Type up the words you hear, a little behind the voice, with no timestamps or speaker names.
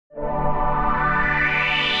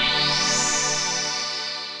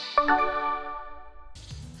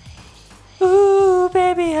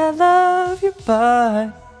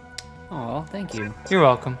fight. Oh, thank you. You're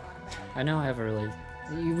welcome. I know I have a really...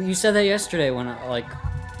 You said that yesterday when I, like...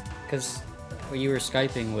 Because you were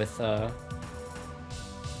Skyping with,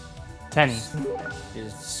 Tenny.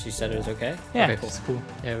 She said it was okay? Yeah, okay, cool. it's cool.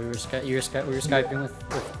 Yeah, we were Skyping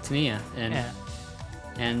with Tania, and... Yeah.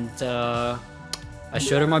 And, I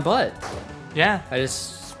showed her my butt. Yeah. I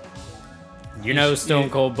just... You know Stone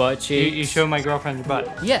Cold Buttcheeks. You showed my girlfriend your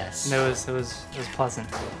butt. Yes. And it was pleasant.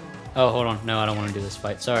 Oh, hold on. No, I don't want to do this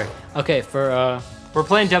fight. Sorry. Okay, for, We're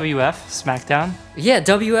playing WWF Smackdown. Yeah,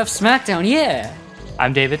 WWF Smackdown, yeah!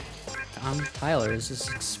 I'm David. I'm Tyler. This is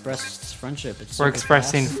expressed friendship. We're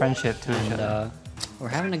expressing friendship to each other. We're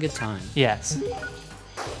having a good time. Yes.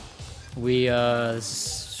 We're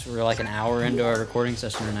like an hour into our recording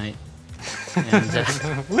session tonight. And,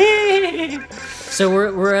 so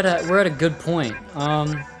we're at a good point.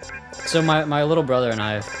 So my little brother and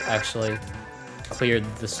I have actually cleared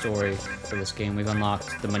the story for this game. We've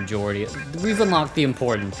unlocked the majority. We've unlocked the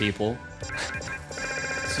important people.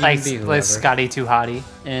 So like Scotty Too Hottie.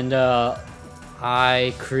 And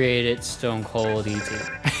I created Stone Cold ET.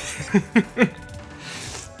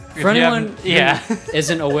 For anyone who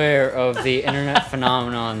isn't aware of the internet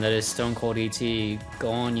phenomenon that is Stone Cold ET,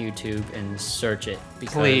 go on YouTube and search it.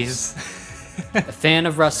 Because please. A fan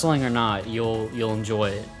of wrestling or not, you'll enjoy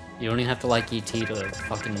it. You don't even have to like ET to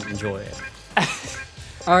fucking enjoy it.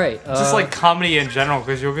 All right. Just like comedy in general,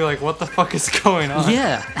 because you'll be like, "What the fuck is going on?"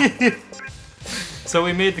 Yeah. So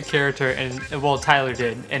we made the character, and well, Tyler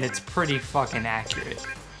did, and it's pretty fucking accurate.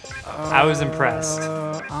 I was impressed.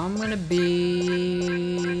 I'm gonna be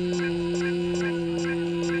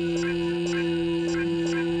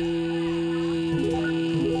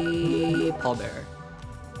Paul Bearer.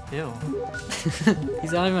 Ew.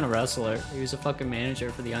 He's not even a wrestler. He was a fucking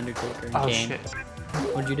manager for The Undertaker in Kane. Shit.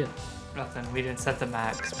 What'd you do? Nothing. We didn't set the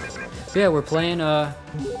max. But yeah, we're playing,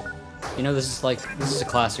 you know, this is a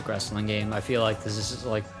classic wrestling game. I feel like this is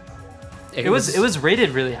like... It was rated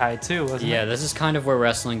really high too, wasn't it? Yeah, this is kind of where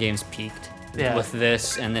wrestling games peaked. Yeah. With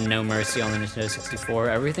this and then No Mercy on the Nintendo 64.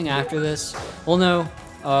 Everything after this... Well, no.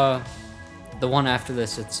 The one after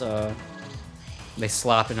this, it's, they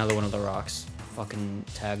slap another one of the Rocks fucking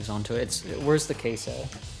tags onto it. Where's the queso?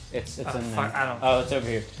 It's in there. I don't. Oh, it's over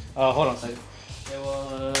here. Hold on a second. It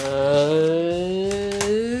was...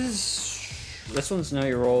 This one's Know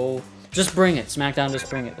Your Role. Just Bring It. Smackdown Just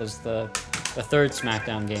Bring It was the third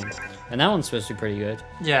Smackdown game. And that one's supposed to be pretty good.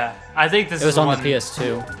 Yeah, I think this is the one... the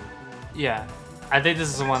PS2. Yeah. I think this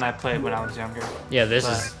is the one I played when I was younger. Yeah,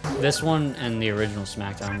 this one and the original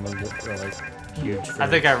Smackdown were like huge for, I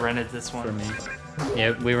think I rented this one. For me.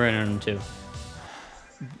 Yeah, we rented them too.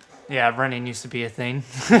 Yeah, renting used to be a thing.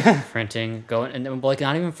 Renting, going, and like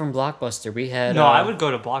not even from Blockbuster. We had no, I would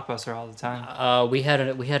go to Blockbuster all the time. We had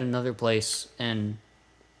another place, and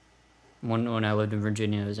when I lived in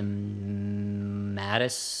Virginia, it was in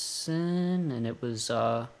Madison, and it was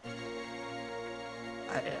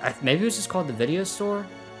maybe it was just called the Video Store.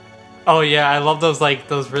 Oh yeah, I love those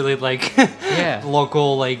really yeah,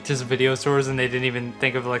 local just video stores, and they didn't even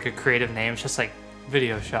think of like a creative name. It's just like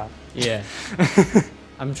video shop. Yeah.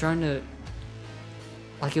 I'm trying to...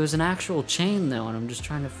 Like, it was an actual chain, though, and I'm just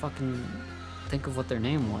trying to fucking think of what their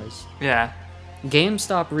name was. Yeah.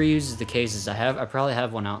 GameStop reuses the cases. I probably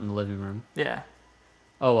have one out in the living room. Yeah.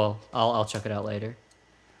 Oh, well. I'll check it out later.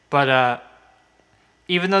 But,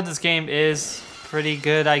 even though this game is pretty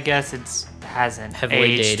good, I guess it hasn't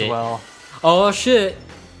heavily aged dated. well. Oh, shit!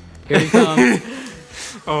 Here he comes.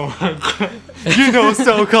 Oh, my God. You know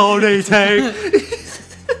Stone Cold ET!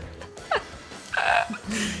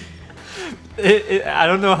 I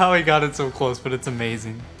don't know how he got it so close, but it's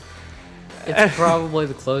amazing. It's probably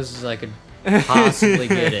the closest I could possibly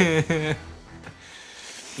get it.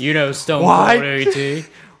 You know Stone Cold ET.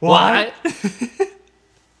 What?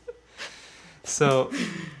 So,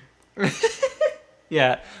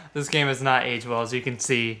 yeah, this game has not aged well. As you can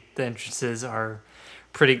see, the entrances are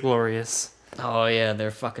pretty glorious. Oh yeah,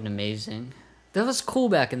 they're fucking amazing. That was cool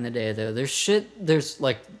back in the day, though. There's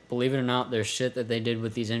like, believe it or not, there's shit that they did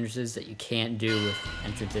with these entrances that you can't do with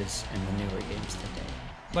entrances in the newer games today.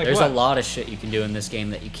 Like there's what? a lot of shit you can do in this game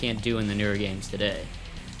that you can't do in the newer games today.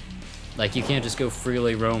 Like, you can't just go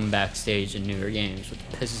freely roam backstage in newer games, which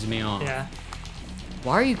pisses me off. Yeah.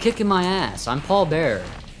 Why are you kicking my ass? I'm Paul Bearer.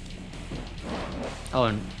 Oh,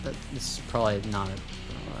 and this is probably not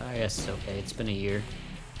I guess it's okay. It's been a year.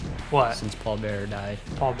 What? Since Paul Bearer died.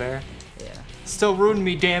 Paul Bearer? Yeah. Still ruined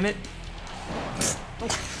me, damn it.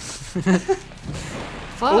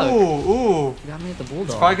 Fuck. Ooh. You got me at the Bulldog.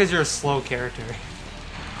 It's probably because you're a slow character.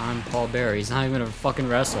 I'm Paul Bearer. He's not even a fucking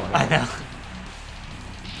wrestler. I know.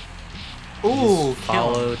 Ooh, kill him.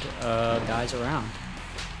 followed guys around.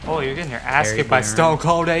 Oh, you're getting your ass Carried kicked by me around. Stone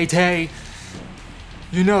Cold AT.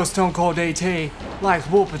 You know Stone Cold AT likes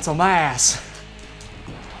whooping some ass.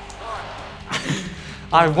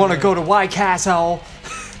 I want to go to White Castle,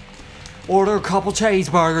 order a couple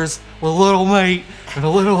cheeseburgers with a little meat and a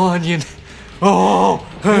little onion. Oh,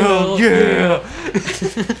 hell yeah!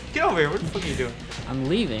 Get over here. What the fuck are you doing? I'm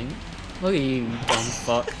leaving. Look at you, dumb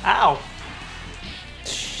fuck. Ow.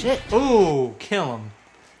 Shit. Ooh, kill him.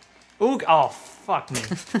 Ooh, oh, fuck me.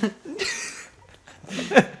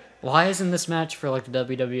 Why isn't this match for like the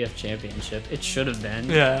WWF Championship? It should have been.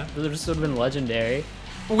 Yeah. This would have been legendary.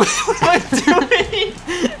 What am I doing?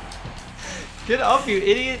 Get up, you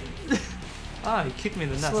idiot. Ah, you kicked me in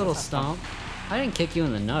the nuts. Just a little stomp. I didn't kick you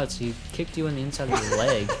in the nuts. He kicked you in the inside of your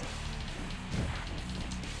leg.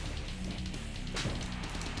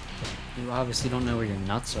 You obviously don't know where your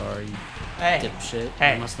nuts are, you dipshit.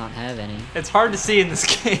 Hey. You must not have any. It's hard to see in this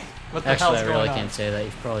game. What the Actually, hell's I really going on? can't say that.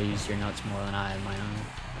 You've probably used your nuts more than I have my own.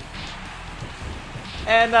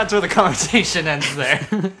 And that's where the conversation ends there.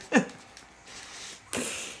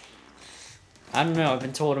 I don't know. I've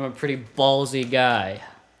been told I'm a pretty ballsy guy.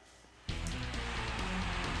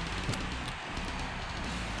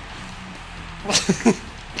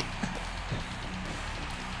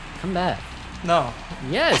 Come back. No.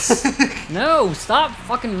 Yes. No, stop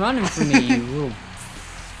fucking running from me, you little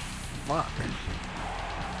fuck.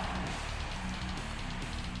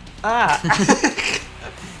 Ah.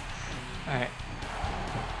 Alright.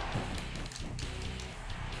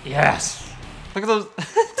 Yes. Look at those.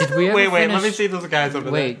 Did we ever wait, let me finish- see those guys over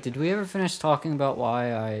there. Wait, did we ever finish talking about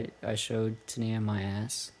why I showed Tania my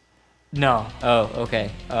ass? No. Oh,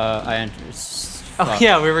 okay. I entered. Oh,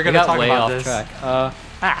 yeah, we were going to got talk way about off this. track.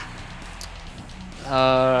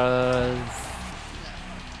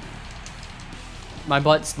 My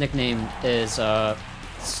butt's nickname is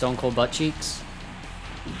Stone Cold Buttcheeks.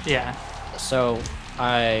 Yeah. So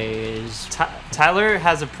Tyler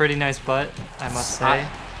has a pretty nice butt, I must say.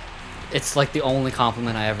 It's like the only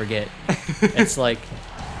compliment I ever get. It's like,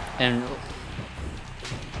 and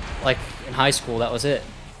like in high school, that was it.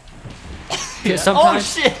 Yeah.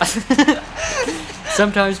 Sometimes, Oh, shit!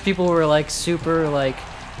 sometimes people were like super like,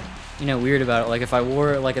 you know, weird about it. Like if I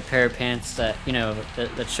wore like a pair of pants that, you know,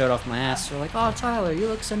 that showed off my ass, they're like, "Oh, Tyler, you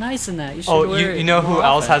look so nice in that. You should Oh, wear it you know who more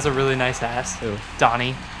else often." has a really nice ass? Who?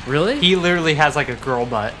 Donnie. Really? He literally has like a girl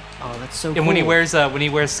butt. Oh, that's so cool. And when he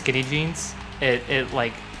wears skinny jeans, it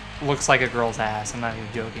like looks like a girl's ass. I'm not even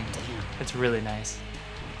joking. Damn. It's really nice.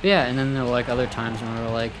 Yeah, and then there were like other times when we were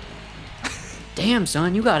like, "Damn,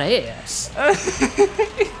 son, you got ass."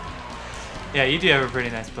 Yeah, you do have a pretty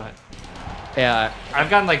nice butt. Yeah. I've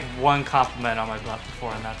gotten like one compliment on my butt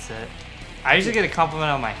before, and that's it. I usually get a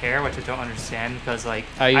compliment on my hair, which I don't understand because like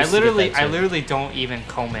I used to get that too. literally don't even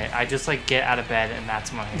comb it. I just like get out of bed and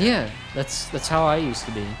that's my hair. Yeah, that's how I used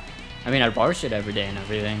to be. I mean, I'd wash it every day and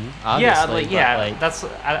everything. Yeah, Obviously, that's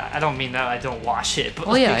I don't mean that I don't wash it. But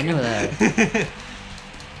Well, yeah, like, I knew that.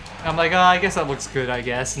 I'm like, oh, I guess that looks good, I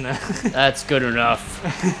guess. And then That's good enough.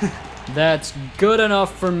 That's good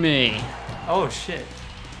enough for me. oh shit.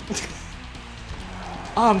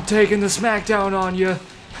 I'm taking the Smackdown on you.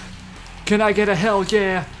 Can I get a hell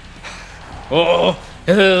yeah? Oh,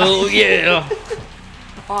 hell yeah!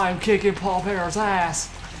 I'm kicking Paul Bearer's ass.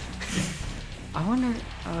 I wonder.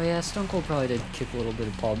 Oh yeah, Stone Cold probably did kick a little bit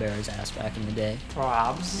of Paul Bearer's ass back in the day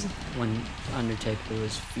Probs. when Undertaker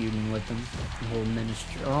was feuding with him. The whole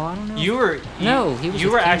ministry. Oh, I don't know. You were No, he was You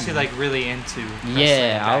a were king. actually like really into wrestling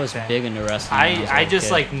Yeah, I back was then. big into wrestling. when was a I little just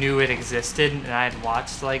kid. like knew it existed and I'd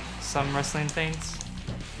watched like some wrestling things.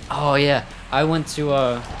 Oh yeah, I went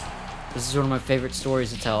to This is one of my favorite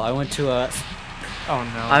stories to tell. I went to Oh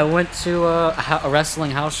no. a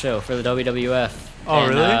wrestling house show for the WWF. Oh,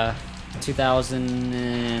 really?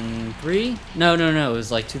 2003? No. It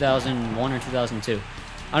was like 2001 or 2002.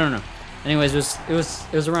 I don't know. Anyways, it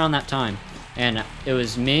was around that time, and it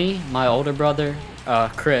was me, my older brother,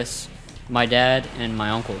 Chris, my dad, and my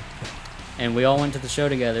uncle, and we all went to the show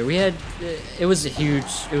together. It was a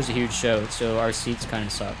huge show, so our seats kind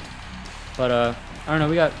of sucked. But I don't know.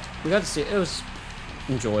 We got to see. It was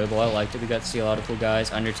enjoyable. I liked it. We got to see a lot of cool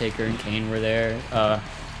guys. Undertaker and Kane were there.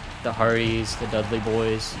 The Hardys, the Dudley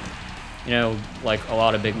Boys. You know, like a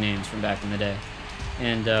lot of big names from back in the day.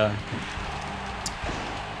 And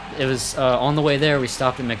it was on the way there. We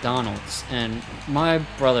stopped at McDonald's, and my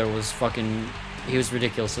brother was he was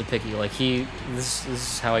ridiculously picky. Like this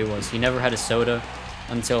is how he was. He never had a soda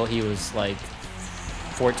until he was like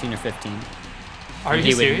 14 or 15. Are you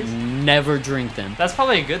he serious? would never drink them. That's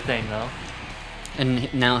probably a good thing though.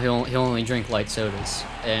 And now he'll only drink light sodas.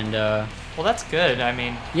 And Well, that's good. I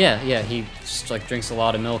mean, Yeah, he just like drinks a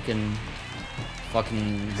lot of milk and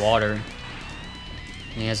fucking water.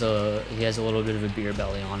 And he has a little bit of a beer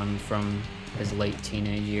belly on him from his late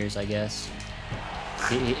teenage years, I guess.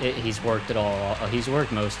 He's worked it all. He's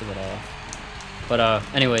worked most of it off. But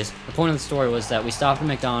anyways, the point of the story was that we stopped at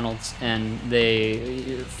McDonald's and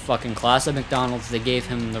they fucking class at McDonald's. They gave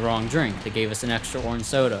him the wrong drink. They gave us an extra orange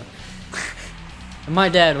soda. And my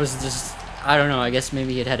dad was just, I don't know. I guess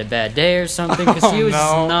maybe he'd had a bad day or something because he was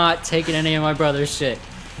not taking any of my brother's shit.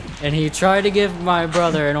 And he tried to give my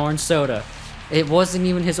brother an orange soda. It wasn't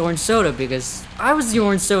even his orange soda because I was the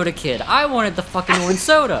orange soda kid. I wanted the fucking orange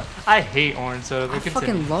soda. I hate orange soda. I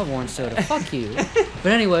fucking love orange soda. Fuck you.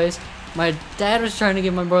 But anyways, my dad was trying to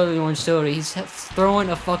give my brother the orange soda. He's throwing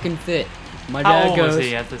a fucking fit. My dad How old goes, was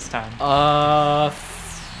he at this time?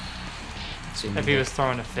 If he was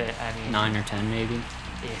throwing a fit, I mean 9 or 10 maybe.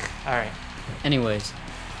 Yeah. All right. Anyways,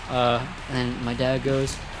 and my dad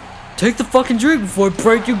goes, "Take the fucking drink before I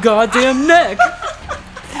break your goddamn neck."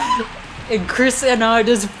 And Chris and I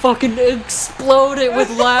just fucking exploded with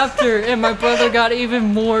laughter, and my brother got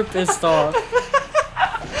even more pissed off.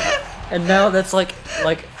 And now that's like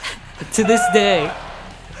to this day,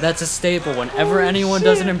 that's a staple. Whenever anyone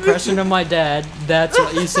does an impression of my dad, that's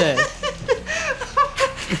what you say.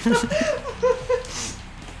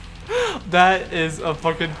 That is a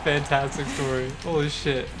fucking fantastic story. Holy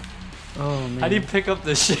shit. Oh man. How do you pick up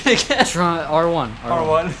this shit again? Try R1.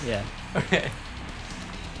 R1? Yeah. Okay.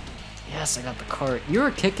 Yes, I got the cart. You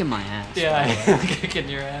were kicking my ass. Yeah, I am kicking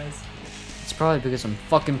your ass. It's probably because I'm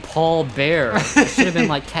fucking Paul Bear. I should have been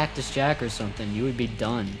like Cactus Jack or something. You would be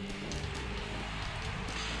done.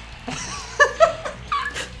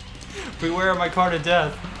 Beware of my car to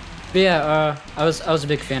death. But yeah, I was a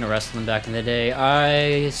big fan of wrestling back in the day.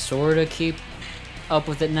 I sort of keep up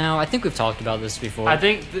with it now. I think we've talked about this before. I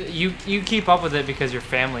think you keep up with it because your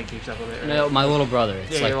family keeps up with it, right? No, my little brother.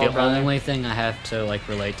 It's Yeah, like your the little brother. only thing I have to like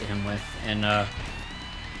relate to him with. And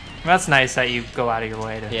That's nice that you go out of your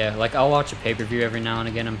way to. yeah, like I'll watch a pay-per-view every now and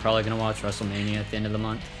again. I'm probably gonna watch WrestleMania at the end of the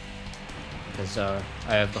month because I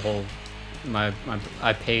have the whole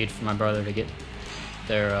I paid for my brother to get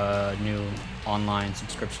their new online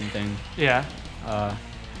subscription thing. Yeah.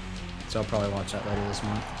 So I'll probably watch that later this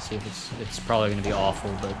month. See if it's probably gonna be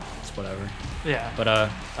awful, but it's whatever. Yeah. But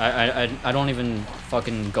I don't even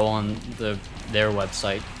fucking go on their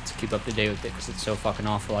website to keep up to date with it because it's so fucking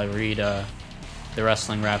awful. I read the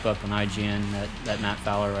wrestling wrap up on IGN that Matt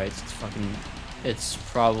Fowler writes. It's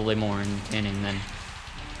probably more entertaining than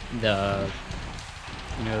the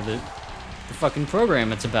fucking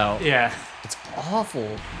program it's about. Yeah. It's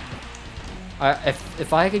awful.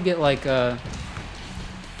 If I could get like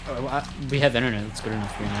we have internet that's good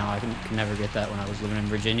enough here now. I can never get that when I was living in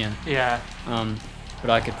Virginia. Yeah. But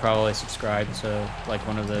I could probably subscribe to like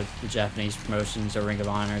one of the Japanese promotions or Ring of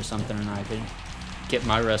Honor or something, and I could get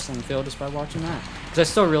my wrestling feel just by watching that. Because I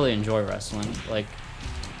still really enjoy wrestling. Like,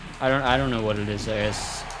 I don't know what it is. I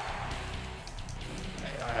guess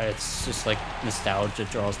it's just like nostalgia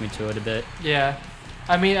draws me to it a bit. Yeah.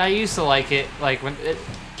 I mean, I used to like it, like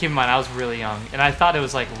keep in mind, I was really young, and I thought it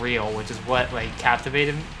was like real, which is what like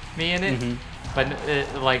captivated me in it. Mm-hmm.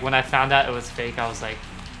 But like when I found out it was fake, I was like,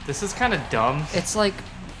 this is kind of dumb. It's like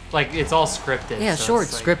it's all scripted. yeah, so sure,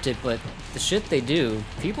 it's like, scripted, but the shit they do,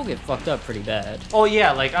 people get fucked up pretty bad. Oh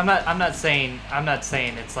yeah, like I'm not saying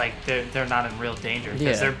it's like they're not in real danger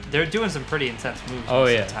because Yeah. they're doing some pretty intense moves Oh,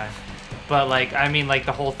 most yeah. of the time. But like I mean like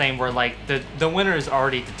the whole thing where like the winner is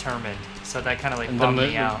already determined, so that kind of like bummed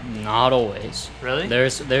me out. Not always. Really?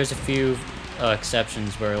 There's a few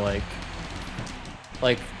exceptions where like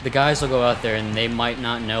the guys will go out there and they might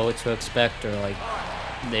not know what to expect, or like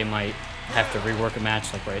they might have to rework a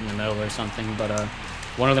match like right in the middle or something. But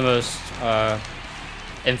one of the most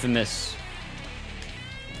infamous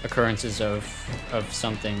occurrences of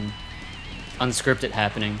something unscripted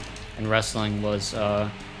happening in wrestling was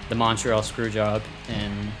the Montreal Screwjob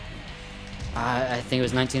in I think it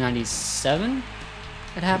was 1997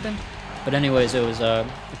 it happened. But anyways, it was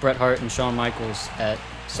Bret Hart and Shawn Michaels at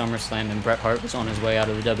SummerSlam, and Bret Hart was on his way out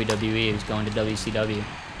of the WWE. He was going to WCW.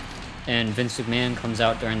 And Vince McMahon comes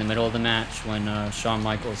out during the middle of the match when Shawn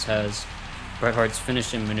Michaels has Bret Hart's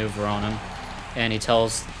finishing maneuver on him, and he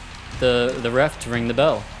tells the ref to ring the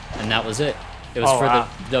bell, and that was it. It was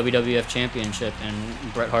the WWF Championship,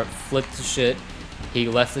 and Bret Hart flipped the shit. He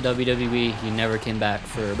left the WWE. He never came back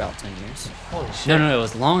for about 10 years. Holy shit. No, it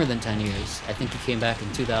was longer than 10 years. I think he came back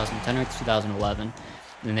in 2010 or 2011,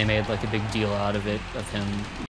 and they made like a big deal out of it, of him